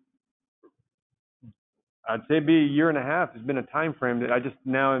so I'd say be a year and a half has been a time frame that I just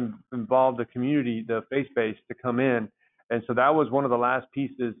now involved the community, the faith base, to come in. And so that was one of the last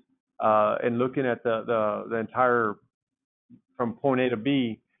pieces in looking at the entire, from point A to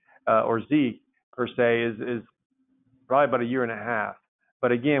B or Z per se, is probably about a year and a half.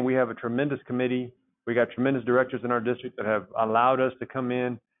 But again, we have a tremendous committee. We got tremendous directors in our district that have allowed us to come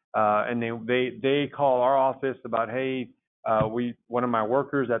in, and they call our office about, hey, one of my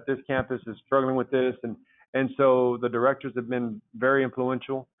workers at this campus is struggling with this, and so the directors have been very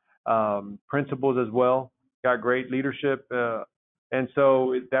influential, principals as well, got great leadership, and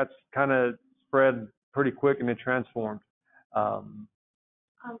so that's kind of spread pretty quick and it transformed.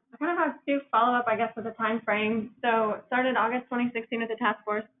 I kind of have two follow-up, I guess, with the time frame. So it started August 2016 with the task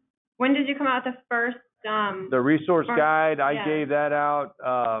force. When did you come out with the first? The resource guide, I gave that out.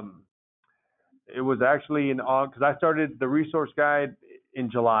 It was actually in August, because I started the resource guide in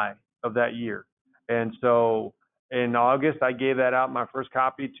July of that year. And so in August, I gave that out, my first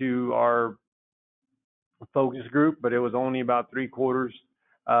copy, to our focus group, but it was only about 3/4.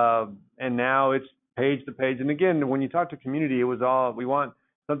 And now it's page to page. And again, when you talk to community, it was all, we want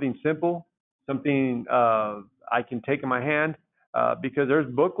something simple, something I can take in my hand, because there's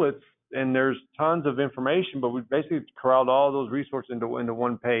booklets and there's tons of information, but we basically corralled all those resources into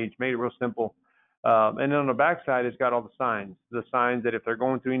one page, made it real simple. And then on the back side, it's got all the signs that if they're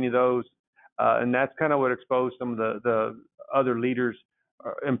going through any of those, and that's kind of what exposed some of the other leaders,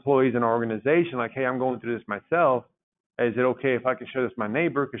 employees in our organization, like, hey, I'm going through this myself. Is it okay if I can share this with my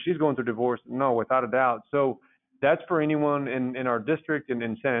neighbor because she's going through divorce? No, without a doubt. So that's for anyone in our district and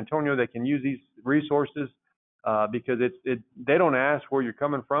in San Antonio that can use these resources because they don't ask where you're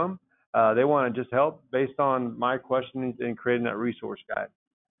coming from. They want to just help based on my questioning and creating that resource guide.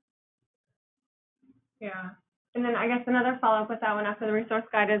 Yeah. And then I guess another follow-up with that one after the resource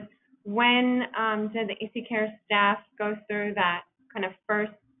guide is when did the AC Care staff go through that kind of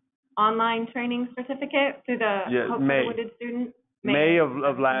first online training certificate through the Hope for the Wounded students? May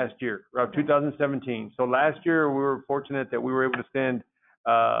of last year, of 2017. So last year we were fortunate that we were able to send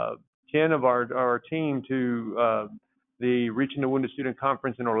 10 of our team to the Reaching the Wounded Student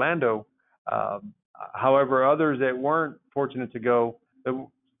Conference in Orlando. However, others that weren't fortunate to go,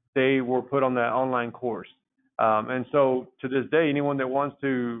 they were put on that online course. And so to this day, anyone that wants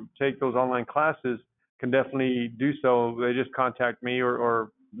to take those online classes can definitely do so. They just contact me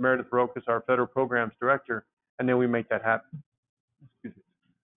or Meredith Rokas, our federal programs director, and then we make that happen. Excuse me.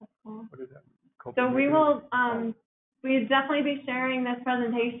 What is that? So we will we'd definitely be sharing this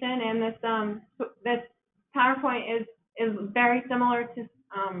presentation, and this PowerPoint is very similar to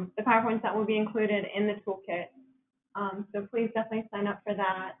the PowerPoints that will be included in the toolkit. So please definitely sign up for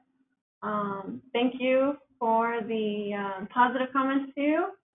that. Thank you for the positive comments too.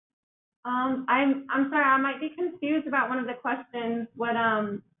 I'm sorry, I might be confused about one of the questions. What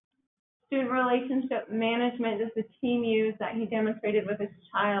student relationship management does the team use that he demonstrated with his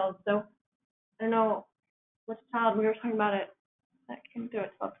child? So I don't know which child we were talking about it that came through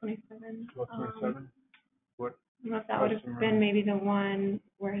at 1227. 1227. What? I don't know if that would have been maybe the one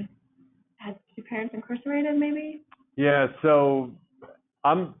where it had two parents incarcerated, maybe. Yeah. So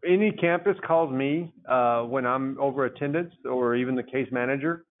any campus calls me when I'm over attendance or even the case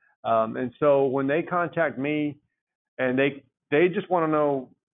manager. And so when they contact me and they just want to know,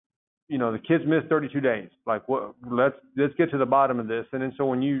 the kids missed 32 days. Like, what? Let's get to the bottom of this. And then so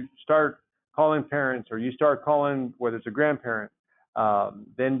when you start calling parents or you start calling whether it's a grandparent,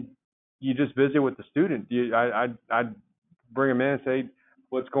 then you just visit with the student. I'd bring them in and say,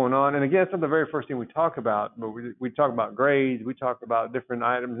 what's going on? And again, it's not the very first thing we talk about, but we talk about grades, we talk about different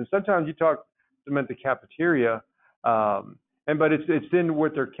items, and sometimes you talk to them at the cafeteria, but it's in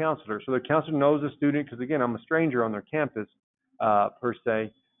with their counselor. So the counselor knows the student because, again, I'm a stranger on their campus per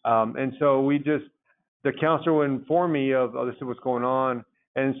se. And so the counselor will inform me of, this is what's going on,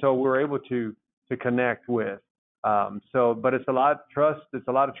 and so we're able to connect with. But it's a lot of trust. It's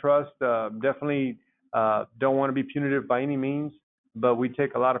a lot of trust. Definitely don't want to be punitive by any means, but we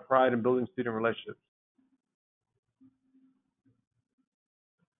take a lot of pride in building student relationships.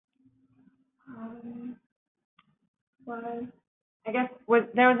 I guess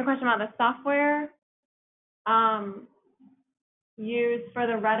there was a question about the software used for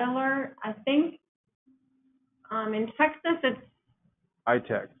the red alert. I think in Texas it's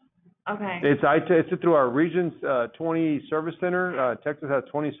ITEX. Okay. It's ITEX. It's through our Regions 20 service center. Texas has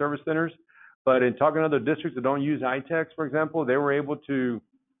 20 service centers, but in talking to other districts that don't use ITEX, for example, they were able to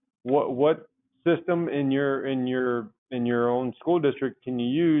what system in your own school district can you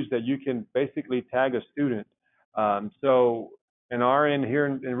use that you can basically tag a student. So in our end here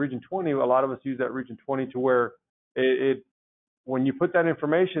in Region 20, a lot of us use that Region 20 to where when you put that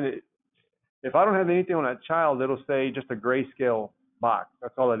information, if I don't have anything on that child, it'll say just a grayscale box.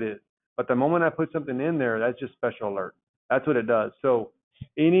 That's all it is. But the moment I put something in there, that's just special alert. That's what it does. So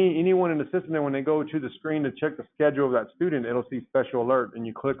anyone in the system there, when they go to the screen to check the schedule of that student, it'll see special alert, and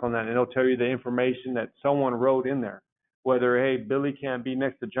you click on that, and it'll tell you the information that someone wrote in there. Whether, hey, Billy can't be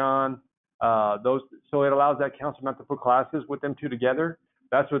next to John, so it allows that counselor not to put classes with them two together.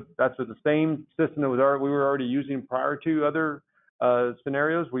 That's what the same system that we were already using prior to other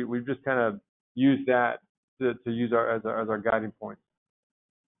scenarios. We've just kind of used that to use as our guiding point.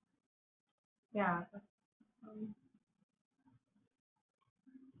 Yeah.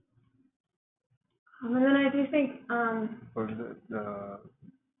 And then I do think What is it?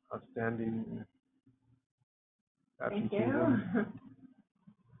 Outstanding absenteeism. Thank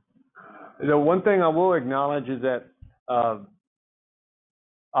you. The one thing I will acknowledge is that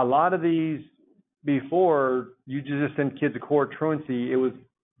a lot of these, before you just send kids to court truancy, it was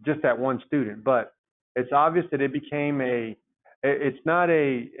just that one student. But it's obvious that it became it's not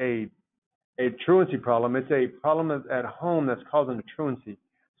a truancy problem. It's a problem at home that's causing a truancy.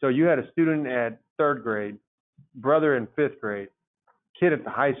 So you had a student at 3rd grade, brother in 5th grade, kid at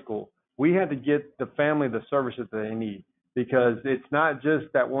the high school. We had to get the family the services that they need, because it's not just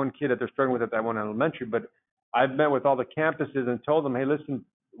that one kid that they're struggling with at that one elementary, but I've met with all the campuses and told them, hey, listen,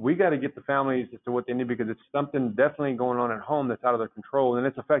 we got to get the families as to what they need, because it's something definitely going on at home that's out of their control, and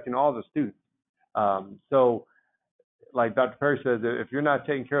it's affecting all the students. So like Dr. Perry says, if you're not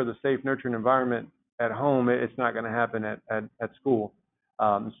taking care of the safe, nurturing environment at home, it's not going to happen at school.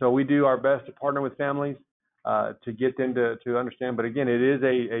 So we do our best to partner with families to get them to understand. But again, it is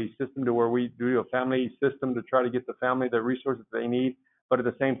a system to where we do a family system to try to get the family the resources they need, but at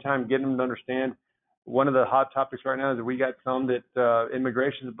the same time, getting them to understand. One of the hot topics right now is that we got some that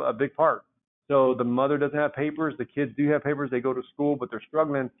immigration is a big part. So the mother doesn't have papers, the kids do have papers, they go to school, but they're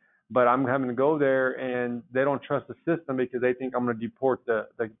struggling. But I'm having to go there, and they don't trust the system because they think I'm going to deport the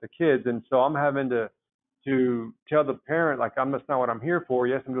kids, and so I'm having to tell the parent, like, that's not what I'm here for.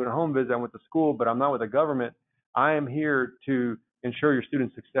 Yes, I'm doing a home visit, I'm with the school, but I'm not with the government. I am here to ensure your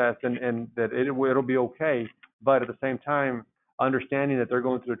student success and that it'll be okay. But at the same time, understanding that they're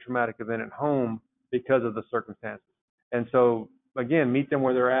going through a traumatic event at home because of the circumstances. And so, again, meet them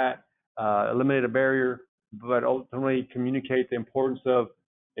where they're at, eliminate a barrier, but ultimately communicate the importance of,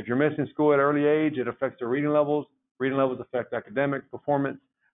 if you're missing school at an early age, it affects their reading levels. Reading levels affect academic performance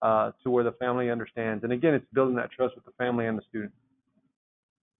to where the family understands. And again, it's building that trust with the family and the student.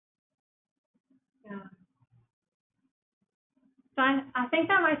 Yeah. So I think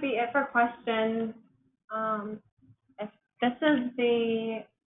that might be it for questions. If this is the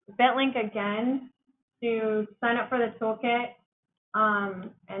bit link again to sign up for the toolkit,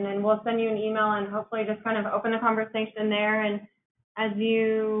 and then we'll send you an email and hopefully just kind of open the conversation there. And as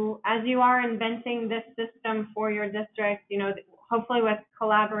you are inventing this system for your district, hopefully with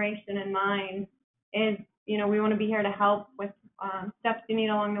collaboration in mind, is, we want to be here to help with steps you need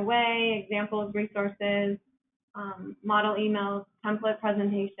along the way, examples, resources, model emails, template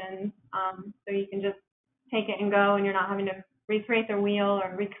presentations, so you can just take it and go, and you're not having to recreate the wheel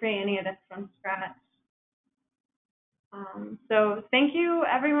or recreate any of this from scratch. So thank you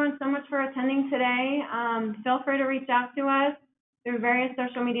everyone so much for attending today. Feel free to reach out to us through various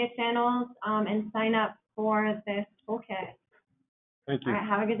social media channels and sign up for this toolkit. Thank you. All right,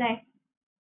 have a good day.